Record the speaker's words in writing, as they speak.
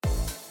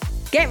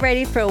Get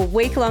ready for a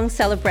week-long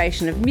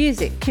celebration of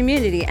music,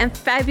 community and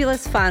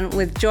fabulous fun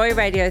with Joy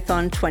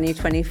Radiothon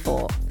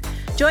 2024.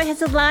 Joy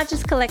has the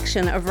largest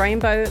collection of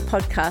rainbow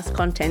podcast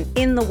content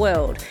in the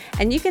world,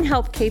 and you can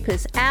help keep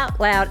us out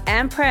loud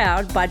and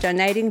proud by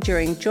donating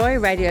during Joy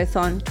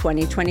Radiothon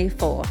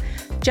 2024.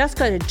 Just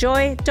go to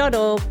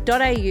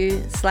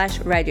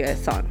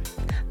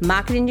joy.org.au/radiothon.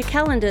 Mark it in your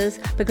calendars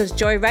because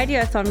Joy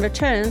Radiothon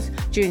returns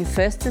June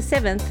 1st to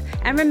 7th,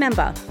 and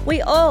remember,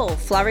 we all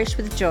flourish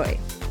with joy.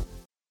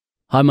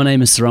 Hi, my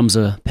name is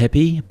Saramza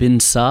Pepi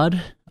bin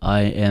Saad.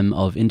 I am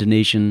of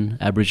Indonesian,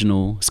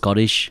 Aboriginal,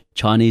 Scottish,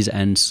 Chinese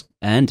and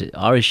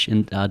Irish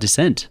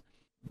descent.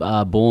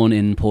 Born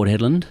in Port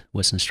Hedland,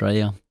 Western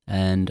Australia,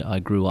 and I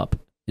grew up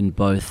in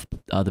both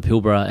the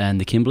Pilbara and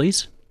the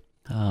Kimbleys.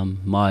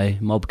 My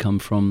mob come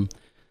from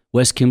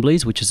West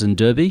Kimbleys, which is in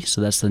Derby,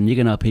 so that's the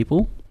Nyigana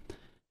people,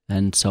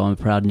 and so I'm a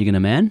proud Nyigana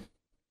man.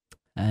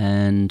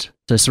 And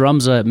so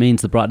Saramza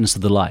means the brightness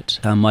of the light.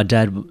 My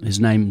dad,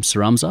 his name's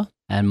Saramza,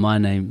 and my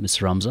name is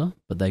Saramza,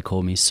 but they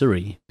call me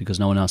Suri because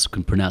no one else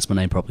can pronounce my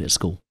name properly at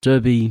school.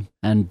 Derby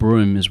and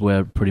Broome is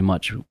where pretty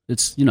much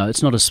it's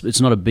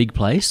not a big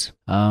place.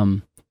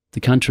 The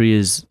country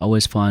is, I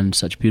always find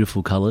such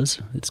beautiful colours.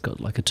 It's got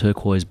like a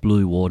turquoise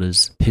blue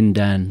waters,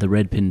 Pindan, the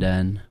red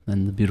Pindan,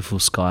 and the beautiful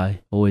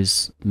sky.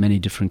 Always many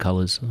different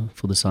colours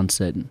for the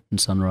sunset and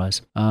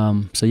sunrise.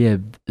 So yeah,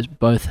 it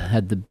both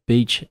had the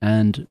beach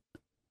and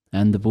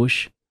the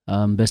bush.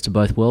 Best of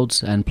both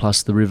worlds, and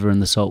plus the river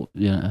and the salt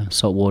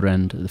water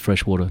and the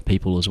freshwater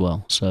people as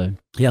well. So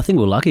yeah, I think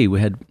we're lucky. We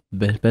had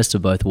best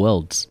of both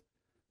worlds.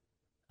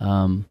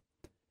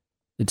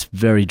 It's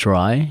very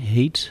dry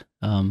heat.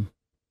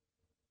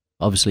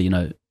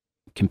 Obviously,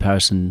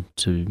 comparison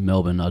to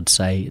Melbourne, I'd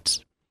say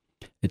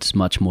it's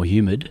much more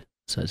humid.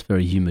 So it's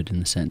very humid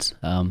in the sense.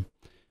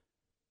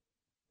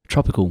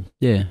 Tropical,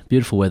 yeah,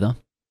 beautiful weather.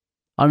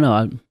 I don't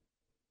know.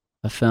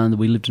 I found that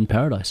we lived in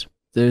paradise.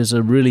 There's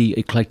a really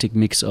eclectic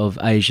mix of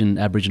Asian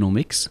Aboriginal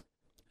mix,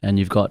 and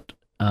you've got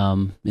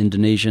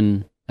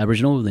Indonesian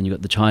Aboriginal, then you've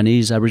got the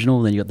Chinese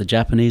Aboriginal, then you've got the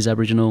Japanese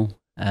Aboriginal,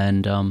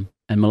 and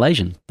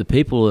Malaysian. The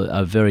people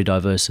are very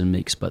diverse and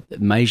mixed, but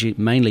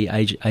mainly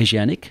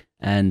Asiatic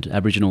and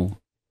Aboriginal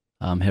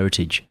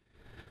heritage,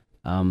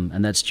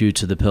 and that's due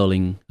to the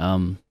pearling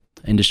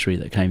industry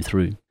that came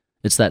through.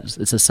 It's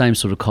the same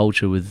sort of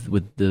culture with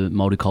the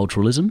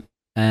multiculturalism,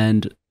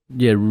 and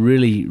yeah,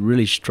 really,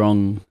 really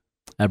strong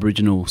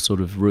Aboriginal sort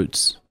of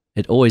roots.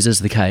 It always is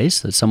the case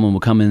that someone will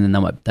come in and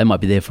they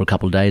might be there for a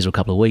couple of days or a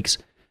couple of weeks,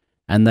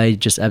 and they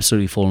just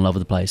absolutely fall in love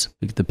with the place.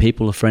 The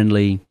people are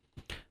friendly,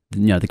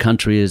 the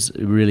country is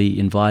really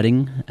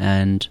inviting,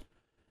 and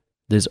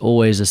there's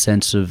always a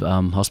sense of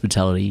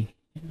hospitality.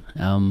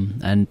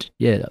 And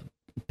yeah,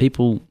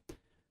 people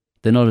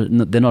they're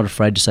not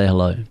afraid to say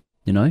hello.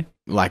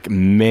 Like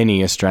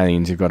many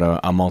Australians, you've got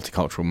a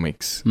multicultural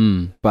mix,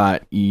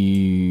 but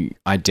you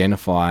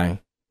identify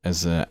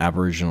as an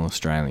Aboriginal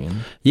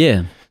Australian.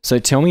 Yeah. So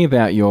tell me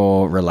about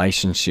your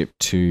relationship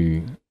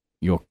to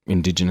your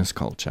Indigenous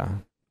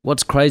culture.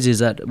 What's crazy is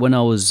that when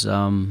I was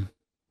younger,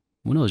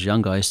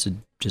 I used to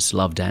just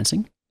love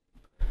dancing,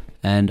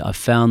 and I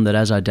found that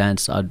as I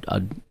danced,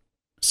 I'd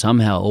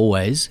somehow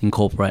always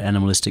incorporate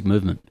animalistic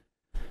movement,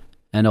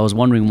 and I was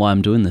wondering why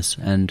I'm doing this.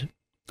 And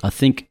I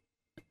think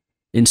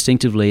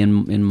instinctively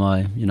in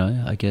my,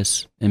 I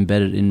guess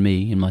embedded in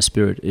me, in my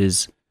spirit,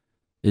 is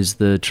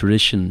the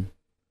traditional,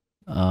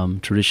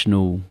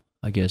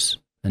 I guess,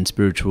 and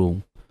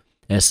spiritual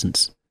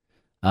essence.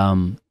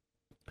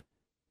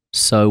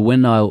 So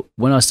when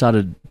I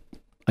started,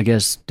 I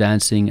guess,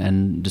 dancing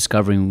and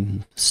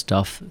discovering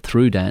stuff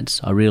through dance,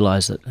 I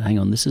realized that, hang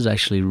on, this is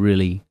actually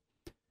really,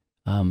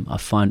 I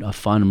find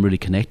I'm really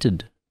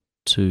connected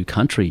to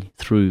country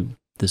through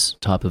this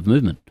type of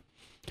movement.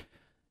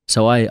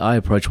 So I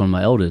approached one of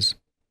my elders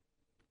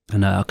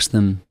and I asked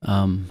them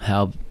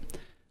how,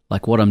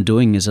 like, what I'm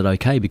doing, is it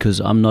okay?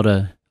 Because I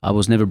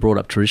was never brought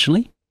up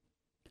traditionally,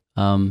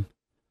 in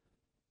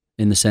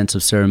the sense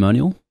of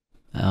ceremonial,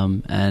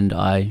 and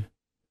I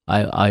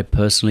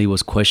personally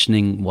was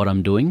questioning what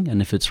I'm doing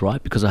and if it's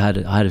right, because I had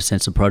a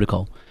sense of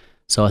protocol.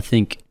 So I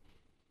think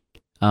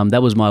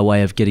that was my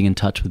way of getting in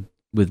touch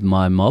with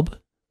my mob,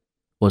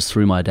 was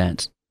through my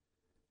dance,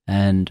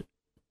 and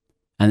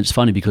it's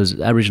funny because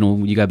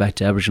you go back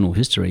to Aboriginal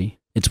history,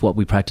 it's what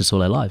we practice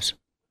all our lives: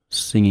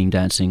 singing,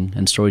 dancing,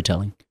 and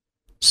storytelling.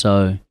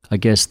 So I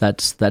guess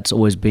that's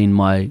always been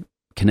my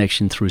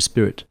connection through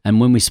spirit. And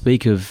when we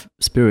speak of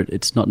spirit,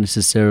 it's not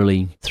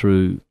necessarily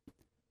through,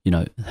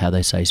 how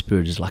they say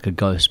spirit is like a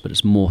ghost, but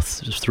it's more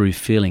through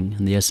feeling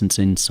and the essence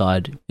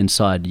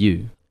inside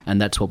you.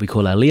 And that's what we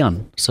call our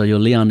lian. So your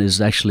lian is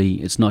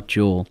actually, it's not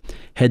your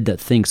head that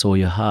thinks or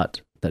your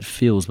heart that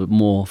feels, but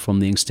more from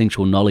the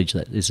instinctual knowledge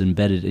that is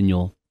embedded in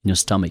your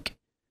stomach.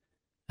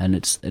 And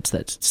it's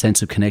that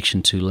sense of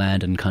connection to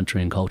land and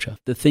country and culture.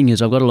 The thing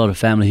is, I've got a lot of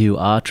family who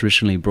are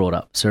traditionally brought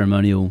up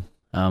ceremonial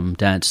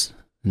dance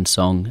and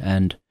song,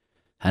 and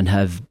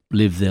have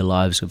lived their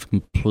lives of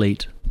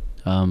complete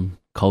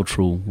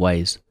cultural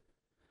ways.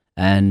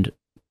 And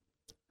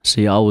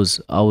see, I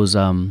was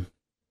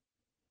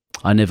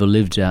I never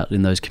lived out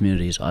in those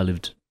communities. I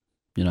lived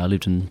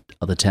in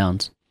other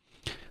towns.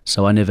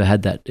 So I never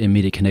had that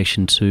immediate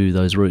connection to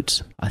those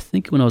roots. I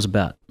think when I was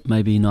about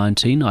maybe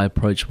 19, I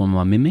approached one of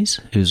my mimmies,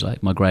 who's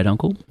like my great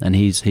uncle, and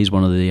he's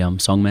one of the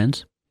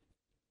songmans,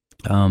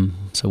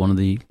 so one of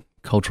the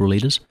cultural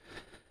leaders.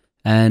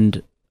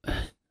 And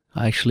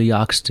I actually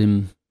asked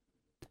him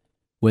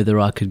whether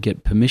I could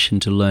get permission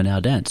to learn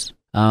our dance.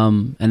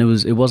 And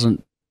it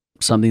wasn't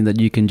something that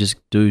you can just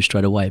do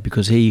straight away,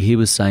 because he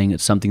was saying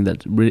it's something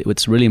that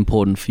it's really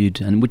important for you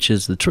to, and which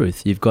is the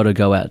truth. You've got to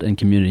go out in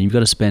community. You've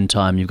got to spend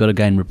time. You've got to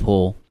gain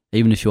rapport.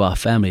 Even if you are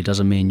family, it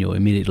doesn't mean you're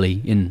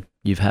immediately in.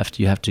 You have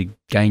to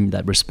gain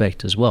that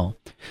respect as well.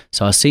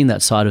 So I've seen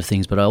that side of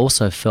things, but I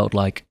also felt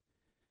like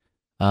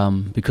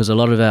because a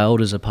lot of our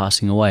elders are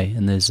passing away,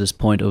 and there's this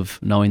point of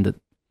knowing that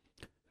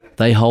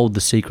they hold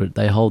the secret,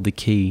 they hold the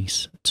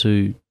keys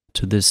to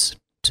this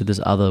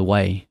other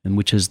way, and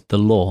which is the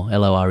law,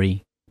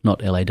 L-O-R-E,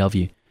 not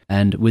L-A-W.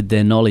 And with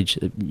their knowledge,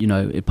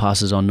 it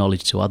passes on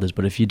knowledge to others.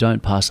 But if you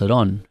don't pass it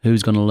on,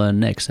 who's going to learn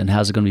next, and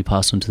how's it going to be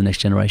passed on to the next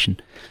generation?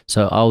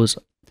 So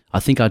I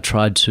think I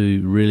tried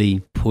to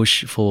really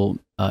push for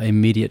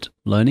immediate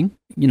learning,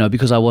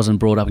 because I wasn't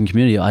brought up in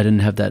community. I didn't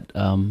have that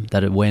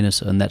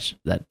awareness and that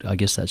I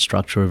guess that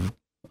structure of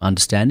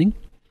understanding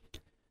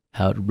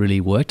how it really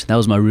worked. That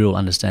was my real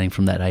understanding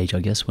from that age, I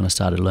guess, when I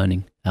started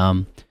learning.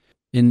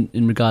 In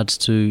regards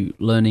to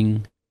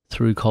learning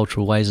through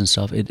cultural ways and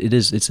stuff,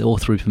 it's all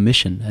through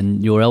permission,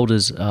 and your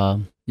elders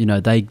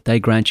they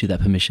grant you that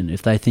permission.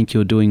 If they think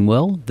you're doing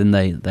well, then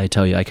they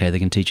tell you, okay, they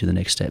can teach you the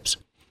next steps.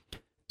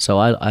 So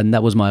and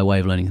that was my way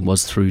of learning,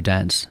 was through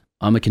dance.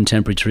 I'm a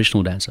contemporary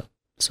traditional dancer,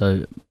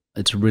 so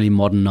it's really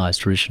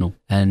modernized traditional,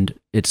 and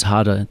it's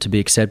harder to be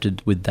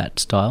accepted with that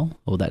style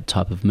or that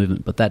type of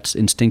movement, but that's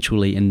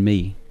instinctually in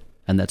me,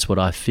 and that's what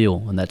I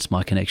feel, and that's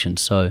my connection.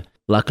 So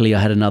luckily I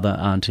had another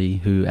auntie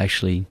who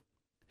actually,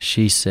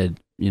 she said,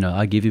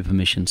 I give you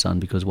permission, son,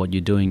 because what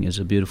you're doing is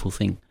a beautiful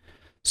thing.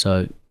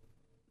 So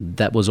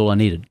that was all I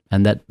needed.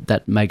 And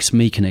that makes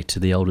me connect to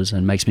the elders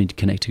and makes me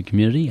connect to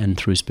community and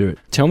through spirit.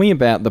 Tell me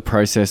about the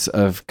process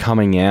of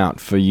coming out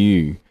for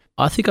you.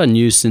 I think I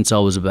knew since I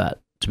was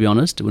to be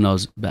honest, when I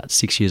was about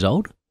 6 years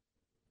old.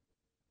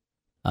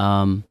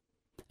 And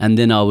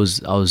then I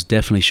was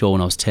definitely sure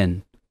when I was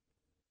 10.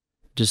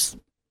 It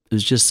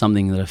was just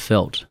something that I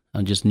felt.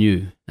 I just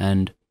knew.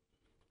 And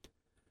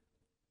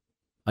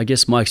I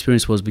guess my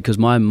experience was because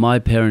my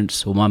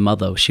parents, or my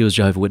mother, she was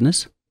Jehovah's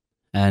Witness,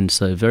 and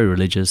so very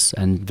religious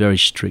and very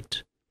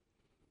strict.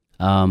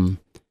 And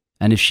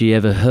if she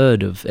ever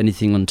heard of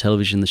anything on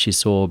television that she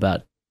saw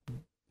about,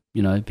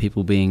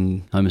 people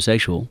being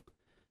homosexual,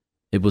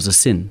 it was a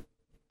sin.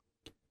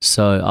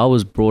 So I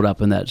was brought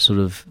up in that sort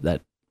of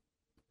that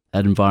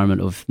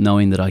environment of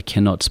knowing that I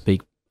cannot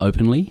speak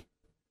openly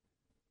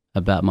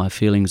about my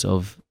feelings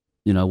of,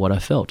 what I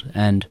felt.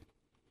 And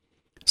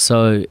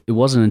so it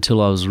wasn't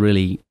until I was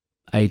really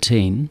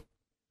 18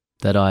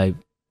 that I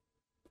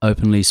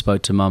openly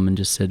spoke to Mum and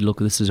just said, look,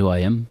 this is who I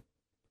am,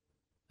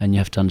 and you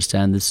have to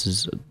understand this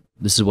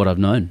is what I've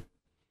known.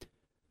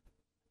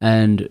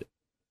 And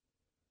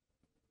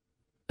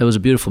it was a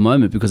beautiful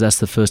moment, because that's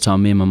the first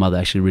time me and my mother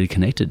actually really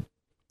connected.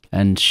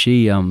 And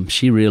she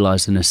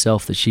realized in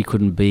herself that she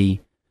couldn't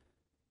be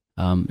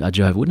a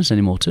Jehovah's Witness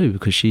anymore too,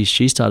 because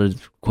she started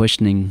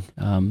questioning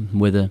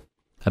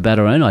about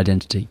her own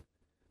identity,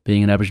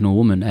 being an Aboriginal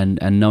woman,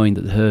 and knowing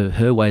that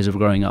her ways of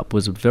growing up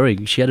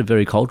she had a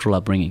very cultural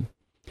upbringing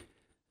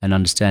and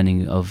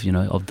understanding of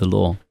the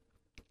law.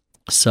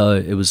 So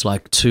it was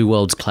like two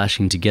worlds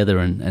clashing together,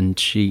 and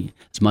she,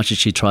 as much as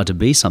she tried to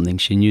be something,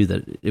 she knew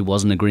that it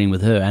wasn't agreeing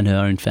with her and her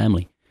own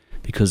family,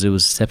 because it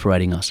was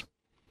separating us.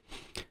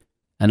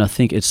 And I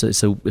think it's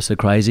a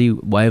crazy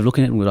way of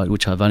looking at it,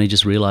 which I've only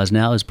just realized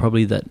now, is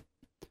probably that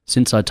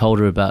since I told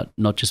her about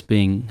not just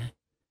being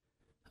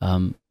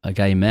a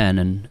gay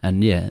man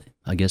and yeah,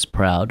 I guess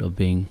proud of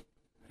being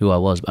who I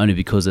was, only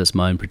because that's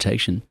my own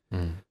protection.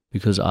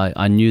 Because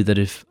I knew that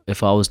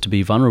if I was to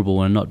be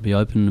vulnerable and not be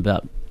open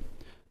about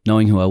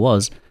knowing who I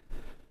was,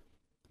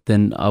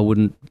 then I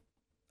wouldn't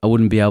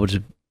be able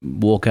to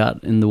walk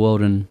out in the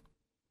world and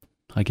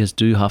I guess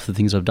do half the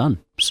things I've done.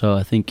 So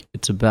I think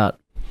it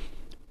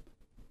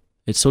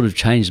sort of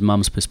changed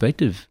Mum's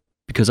perspective,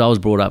 because I was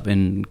brought up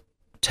in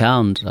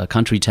towns,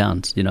 country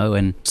towns,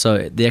 and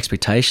so the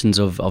expectations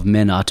of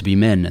men are to be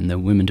men and the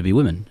women to be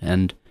women,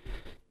 and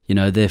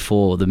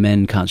therefore the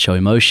men can't show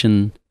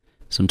emotion.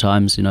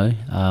 Sometimes, you're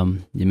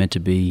meant to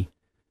be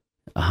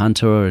a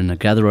hunter and a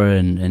gatherer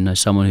and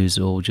that who's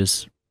all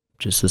just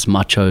this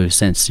macho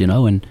sense,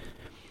 and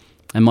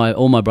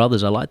all my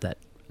brothers are like that,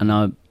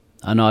 and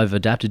I've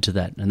adapted to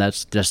that, and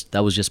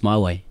that was just my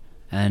way.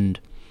 And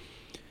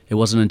it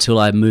wasn't until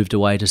I moved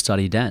away to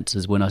study dance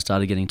is when I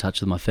started getting in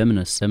touch with my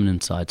feminine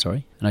side.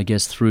 And I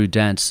guess through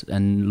dance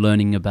and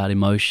learning about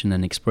emotion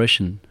and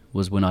expression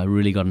was when I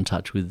really got in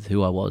touch with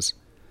who I was.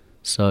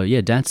 So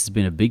yeah, dance has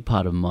been a big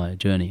part of my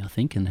journey, I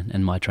think,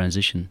 and my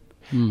transition.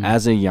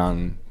 As a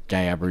young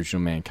gay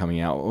Aboriginal man coming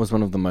out, what was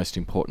one of the most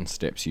important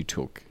steps you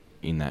took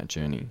in that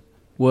journey?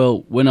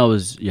 Well, when I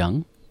was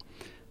young,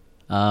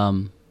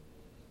 to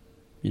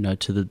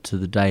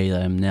the day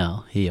that I am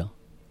now here,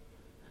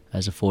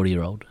 as a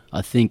 40-year-old,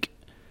 I think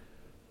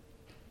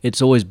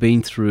it's always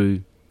been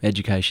through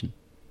education.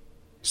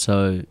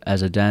 So,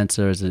 as a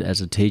dancer, as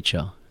a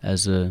teacher,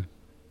 as a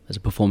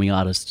performing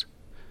artist,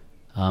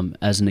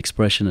 as an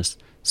expressionist.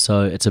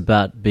 So it's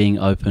about being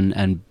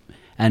open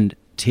and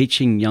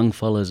teaching young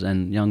fellas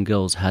and young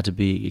girls how to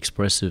be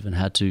expressive and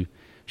how to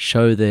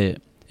show their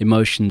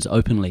emotions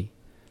openly.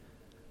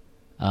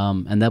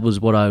 And that was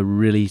what I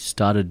really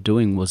started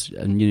doing, was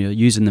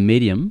using the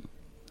medium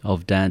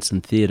of dance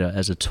and theatre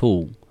as a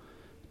tool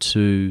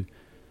to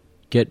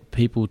get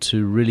people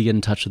to really get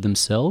in touch with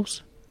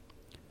themselves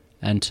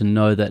and to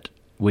know that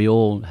we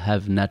all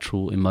have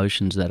natural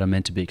emotions that are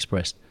meant to be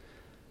expressed.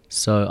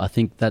 So I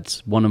think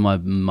that's one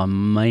of my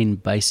main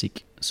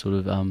basic sort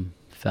of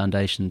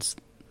foundations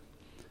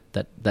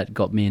that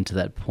got me into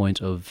that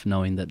point of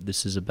knowing that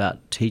this is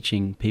about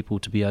teaching people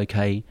to be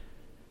okay.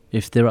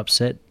 If they're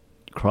upset,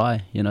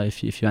 cry.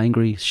 If you're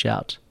angry,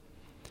 shout.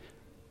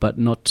 But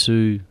not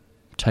to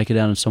take it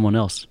out on someone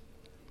else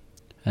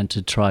and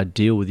to try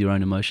deal with your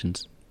own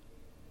emotions.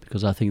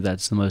 Because I think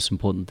that's the most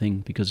important thing.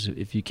 Because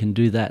if you can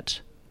do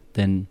that,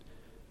 then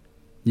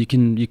you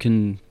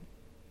can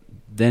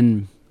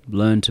then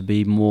learn to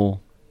be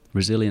more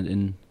resilient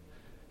in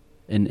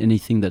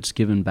anything that's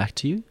given back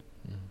to you.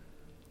 Mm.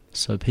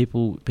 So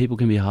people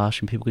can be harsh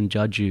and people can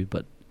judge you,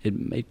 but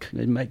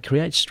it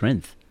create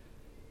strength.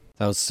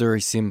 That was Suri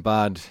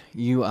Simbad.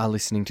 You are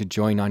listening to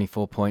Joy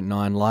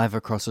 94.9 live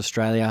across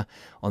Australia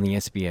on the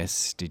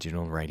SBS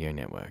Digital Radio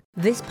Network.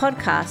 This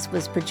podcast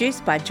was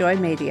produced by Joy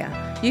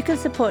Media. You can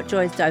support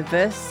Joy's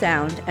diverse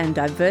sound and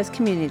diverse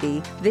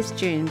community this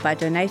June by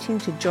donating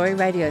to Joy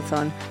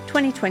Radiothon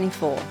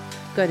 2024.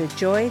 Go to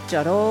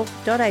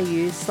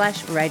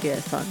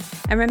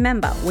joy.org.au/radiothon. And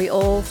remember, we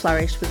all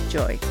flourish with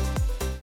joy.